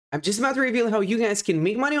I'm just about to reveal how you guys can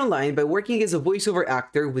make money online by working as a voiceover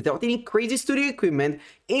actor without any crazy studio equipment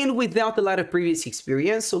and without a lot of previous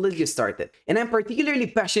experience, so let's get started. And I'm particularly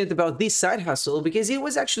passionate about this side hustle because it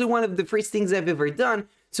was actually one of the first things I've ever done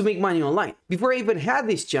to make money online. Before I even had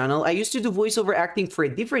this channel, I used to do voiceover acting for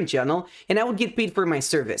a different channel and I would get paid for my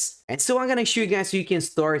service. And so I'm gonna show you guys how you can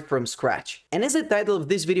start from scratch. And as the title of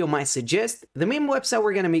this video might suggest, the main website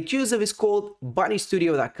we're gonna make use of is called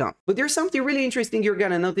BunnyStudio.com. But there's something really interesting you're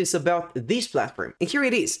gonna notice about this platform. And here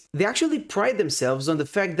it is. They actually pride themselves on the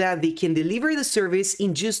fact that they can deliver the service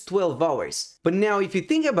in just 12 hours. But now if you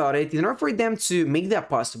think about it, in order for them to make that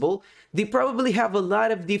possible, they probably have a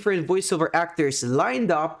lot of different voiceover actors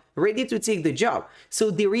lined up, ready to take the job.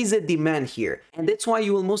 So there is a demand here. And that's why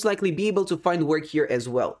you will most likely be able to find work here as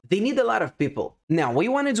well. They need a lot of people. Now, what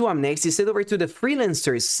you want to do up next is head over to the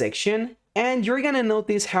freelancers section. And you're gonna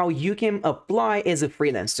notice how you can apply as a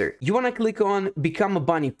freelancer. You wanna click on Become a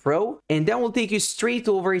Bunny Pro, and that will take you straight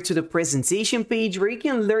over to the presentation page where you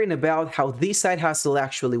can learn about how this side hustle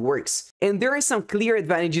actually works. And there are some clear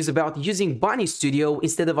advantages about using BunnyStudio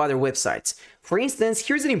instead of other websites. For instance,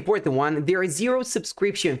 here's an important one: there are 0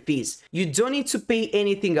 subscription fees. You don't need to pay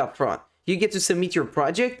anything upfront. You get to submit your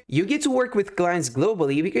project, you get to work with clients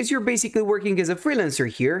globally because you're basically working as a freelancer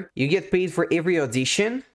here. You get paid for every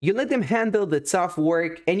audition, you let them handle the tough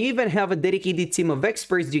work, and you even have a dedicated team of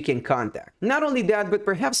experts you can contact. Not only that, but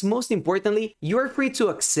perhaps most importantly, you are free to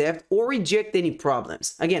accept or reject any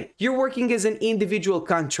problems. Again, you're working as an individual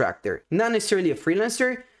contractor, not necessarily a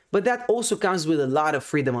freelancer, but that also comes with a lot of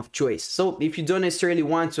freedom of choice. So if you don't necessarily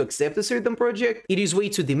want to accept a certain project, it is way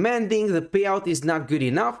too demanding, the payout is not good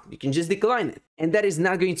enough, you can just decline it. And that is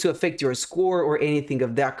not going to affect your score or anything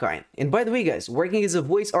of that kind. And by the way guys, working as a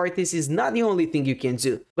voice artist is not the only thing you can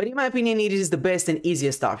do, but in my opinion it is the best and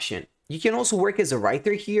easiest option. You can also work as a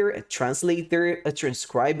writer here, a translator, a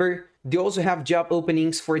transcriber. They also have job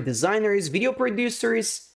openings for designers, video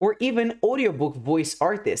producers, or even audiobook voice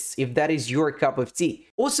artists, if that is your cup of tea.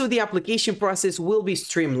 Also, the application process will be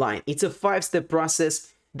streamlined. It's a 5-step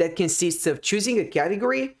process that consists of choosing a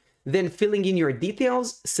category, then filling in your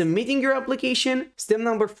details, submitting your application. Step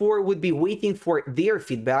number 4 would be waiting for their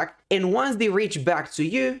feedback. And once they reach back to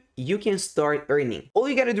you, you can start earning. All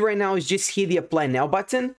you gotta do right now is just hit the apply now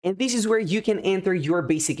button. And this is where you can enter your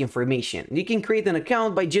basic information. You can create an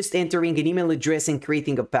account by just entering an email address and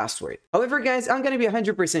creating a password. However, guys, I'm gonna be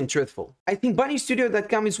 100% truthful. I think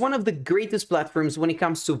BunnyStudio.com is one of the greatest platforms when it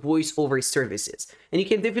comes to voiceover services. And you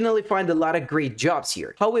can definitely find a lot of great jobs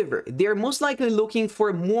here. However, they're most likely looking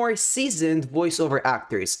for more seasoned voiceover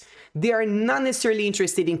actors. They are not necessarily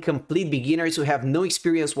interested in complete beginners who have no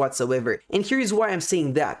experience whatsoever. And here's why I'm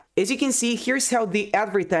saying that. As you can see, here's how they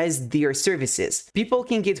advertise their services. People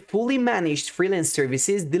can get fully managed freelance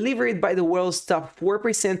services delivered by the world's top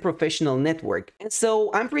 4% professional network. And so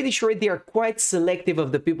I'm pretty sure they are quite selective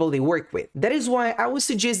of the people they work with. That is why I would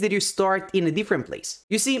suggest that you start in a different place.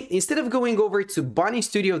 You see, instead of going over to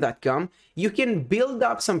BunnyStudio.com, you can build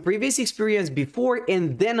up some previous experience before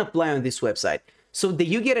and then apply on this website, so that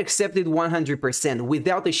you get accepted 100%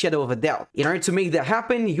 without a shadow of a doubt. In order to make that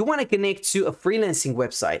happen, you want to connect to a freelancing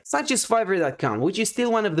website, such as Fiverr.com, which is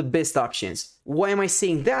still one of the best options. Why am I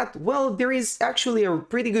saying that? Well, there is actually a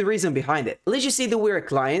pretty good reason behind it. Let's just say that we're a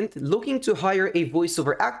client looking to hire a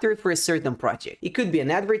voiceover actor for a certain project. It could be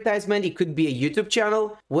an advertisement, it could be a YouTube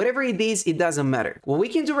channel, whatever it is, it doesn't matter. What we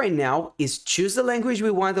can do right now is choose the language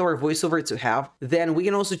we want our voiceover to have, then we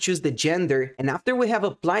can also choose the gender, and after we have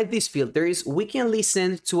applied these filters, we can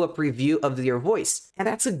listen to a preview of their voice. And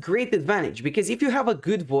that's a great advantage because if you have a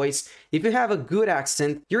good voice, if you have a good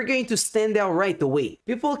accent, you're going to stand out right away.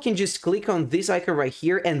 People can just click on this icon right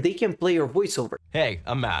here and they can play your voiceover. Hey,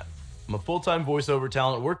 I'm Matt. I'm a full-time voiceover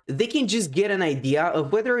talent at work. They can just get an idea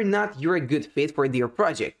of whether or not you're a good fit for their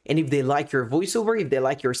project. And if they like your voiceover, if they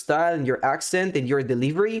like your style and your accent and your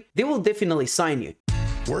delivery, they will definitely sign you.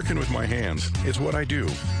 Working with my hands is what I do.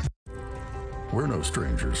 We're no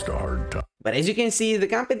strangers to hard times. But as you can see, the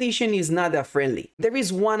competition is not that friendly. There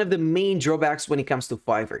is one of the main drawbacks when it comes to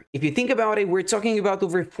Fiverr. If you think about it, we're talking about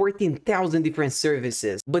over 14,000 different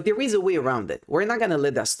services, but there is a way around it. We're not gonna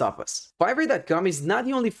let that stop us. Fiverr.com is not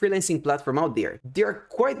the only freelancing platform out there. There are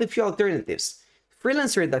quite a few alternatives.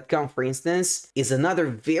 Freelancer.com, for instance, is another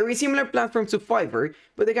very similar platform to Fiverr,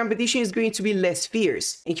 but the competition is going to be less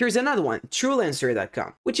fierce. And here's another one,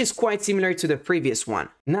 Truelancer.com, which is quite similar to the previous one.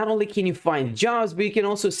 Not only can you find jobs, but you can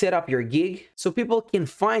also set up your gig so people can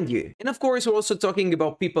find you. And of course, we're also talking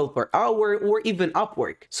about people per hour or even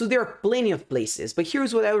Upwork. So there are plenty of places, but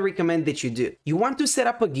here's what I would recommend that you do. You want to set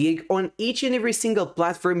up a gig on each and every single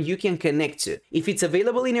platform you can connect to. If it's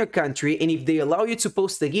available in your country and if they allow you to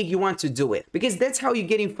post a gig, you want to do it, because that's how you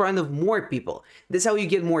get in front of more people. That's how you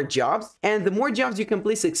get more jobs, and the more jobs you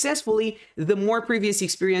complete successfully, the more previous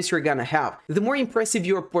experience you're gonna have, the more impressive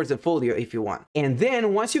your portfolio if you want. And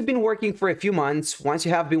then once you've been working for a few months, once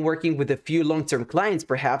you have been working with a few long-term clients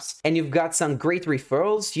perhaps, and you've got some great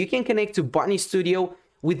referrals, you can connect to BunnyStudio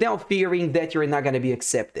without fearing that you're not going to be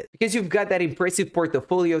accepted, because you've got that impressive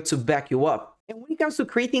portfolio to back you up. And when it comes to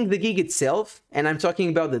creating the gig itself, and I'm talking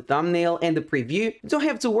about the thumbnail and the preview, you don't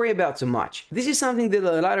have to worry about too much. This is something that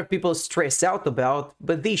a lot of people stress out about,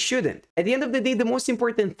 but they shouldn't. At the end of the day, the most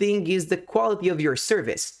important thing is the quality of your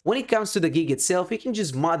service. When it comes to the gig itself, you can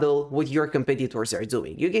just model what your competitors are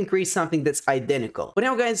doing. You can create something that's identical. But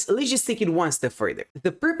now guys, let's just take it one step further.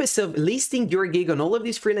 The purpose of listing your gig on all of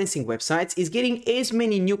these freelancing websites is getting as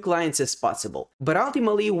many new clients as possible. But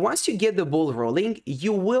ultimately, once you get the ball rolling,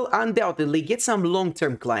 you will undoubtedly get some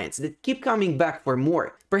long-term clients that keep coming back for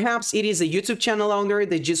more. Perhaps it is a YouTube channel owner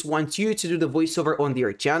that just wants you to do the voiceover on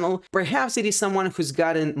their channel. Perhaps it is someone who's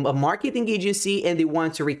got a marketing agency and they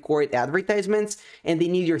want to record advertisements and they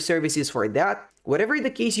need your services for that. Whatever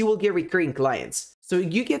the case, you will get recurring clients. So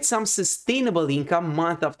you get some sustainable income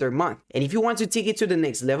month after month. And if you want to take it to the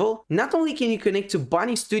next level, not only can you connect to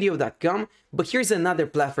BunnyStudio.com, but here's another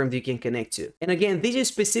platform that you can connect to. And again, this is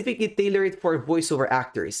specifically tailored for voiceover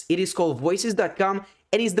actors. It is called Voices.com,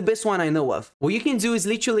 and it's the best one I know of. What you can do is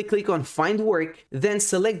literally click on find work, then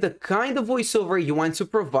select the kind of voiceover you want to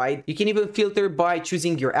provide. You can even filter by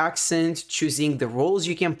choosing your accent, choosing the roles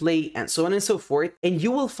you can play, and so on and so forth, and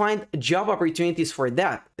you will find job opportunities for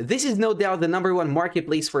that. This is no doubt the #1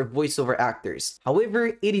 marketplace for voiceover actors.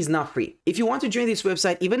 However, it is not free. If you want to join this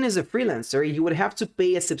website, even as a freelancer, you would have to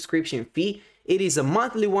pay a subscription fee. It is a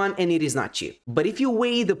monthly one and it is not cheap. But if you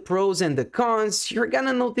weigh the pros and the cons, you're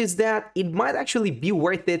gonna notice that it might actually be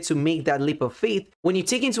worth it to make that leap of faith when you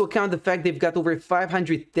take into account the fact they've got over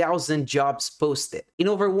 500,000 jobs posted in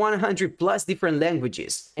over 100 plus different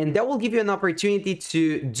languages. And that will give you an opportunity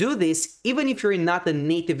to do this even if you're not a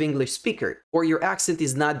native English speaker or your accent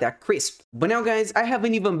is not that crisp. But now guys, I have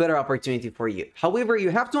an even better opportunity for you. However,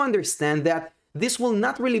 you have to understand that this will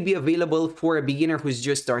not really be available for a beginner who's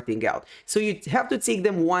just starting out. So you have to take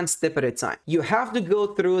them one step at a time. You have to go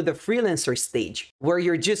through the freelancer stage where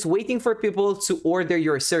you're just waiting for people to order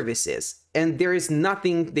your services. And there is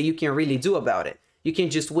nothing that you can really do about it. You can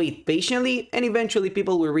just wait patiently and eventually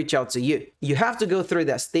people will reach out to you. You have to go through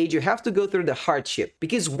that stage. You have to go through the hardship,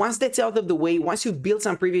 because once that's out of the way, once you've built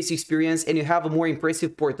some previous experience and you have a more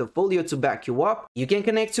impressive portfolio to back you up, you can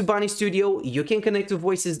connect to BunnyStudio, you can connect to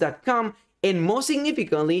Voices.com, and most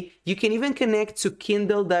significantly, you can even connect to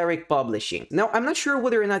Kindle Direct Publishing. Now, I'm not sure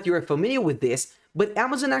whether or not you're familiar with this, but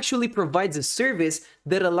Amazon actually provides a service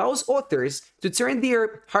that allows authors to turn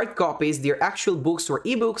their hard copies, their actual books or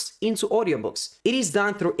ebooks, into audiobooks. It is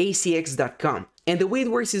done through acx.com. And the way it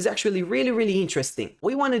works is actually really interesting. What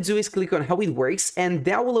you want to do is click on how it works, and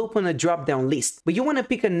that will open a drop-down list. But you want to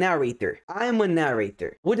pick a narrator. I'm a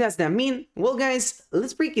narrator. What does that mean? Well, guys,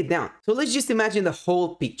 let's break it down. So let's just imagine the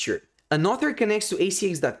whole picture. An author connects to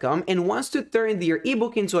acx.com and wants to turn their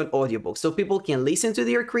ebook into an audiobook so people can listen to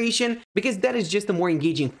their creation, because that is just a more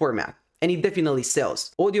engaging format. And it definitely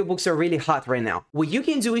sells. Audiobooks are really hot right now. What you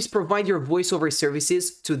can do is provide your voiceover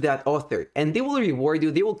services to that author, and they will reward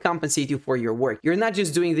you, they will compensate you for your work. You're not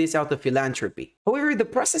just doing this out of philanthropy. However, the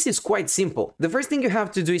process is quite simple. The first thing you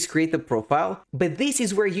have to do is create a profile, but this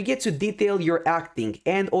is where you get to detail your acting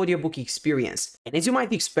and audiobook experience. And as you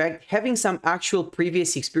might expect, having some actual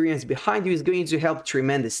previous experience behind you is going to help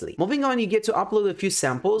tremendously. Moving on, you get to upload a few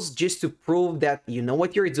samples just to prove that you know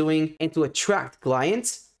what you're doing and to attract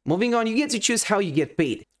clients. Moving on, you get to choose how you get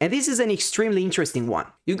paid. And this is an extremely interesting one.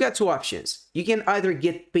 You've got two options. You can either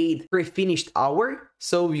get paid per finished hour,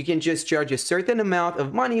 so you can just charge a certain amount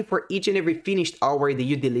of money for each and every finished hour that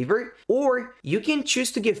you deliver, or you can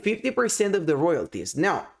choose to get 50% of the royalties.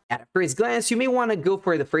 Now, at first glance, you may want to go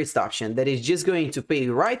for the first option that is just going to pay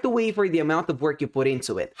right away for the amount of work you put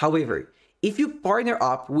into it. However, If you partner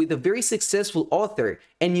up with a very successful author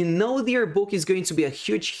and you know their book is going to be a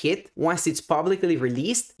huge hit once it's publicly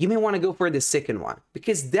released, you may want to go for the second one,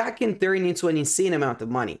 because that can turn into an insane amount of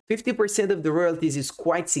money. 50% of the royalties is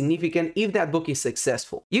quite significant if that book is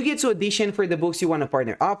successful. You get to audition for the books you want to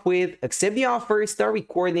partner up with, accept the offer, start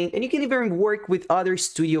recording, and you can even work with other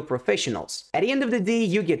studio professionals. At the end of the day,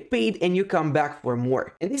 you get paid and you come back for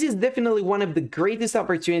more. And this is definitely one of the greatest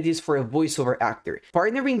opportunities for a voiceover actor,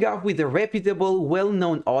 partnering up with a reputable,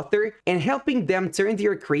 well-known author and helping them turn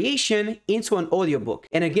their creation into an audiobook.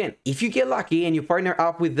 And again, if you get lucky and you partner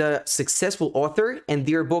up with a successful author and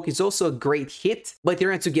their book is also a great hit, but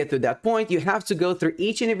you're not to get to that point, you have to go through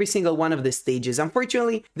each and every single one of the stages.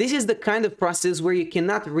 Unfortunately, this is the kind of process where you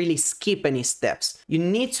cannot really skip any steps. You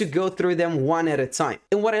need to go through them one at a time.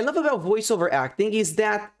 And what I love about voiceover acting is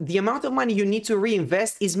that the amount of money you need to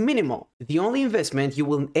reinvest is minimal. The only investment you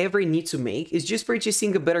will ever need to make is just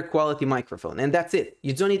purchasing a better quality microphone, and that's it.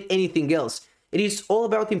 You don't need anything else. It is all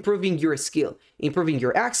about improving your skill, improving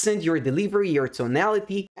your accent, your delivery, your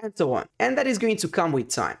tonality, and so on. And that is going to come with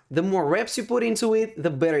time. The more reps you put into it, the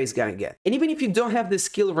better it's gonna get. And even if you don't have the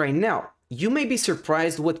skill right now, you may be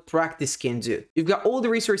surprised what practice can do. You've got all the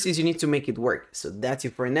resources you need to make it work. So that's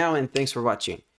it for now, and thanks for watching.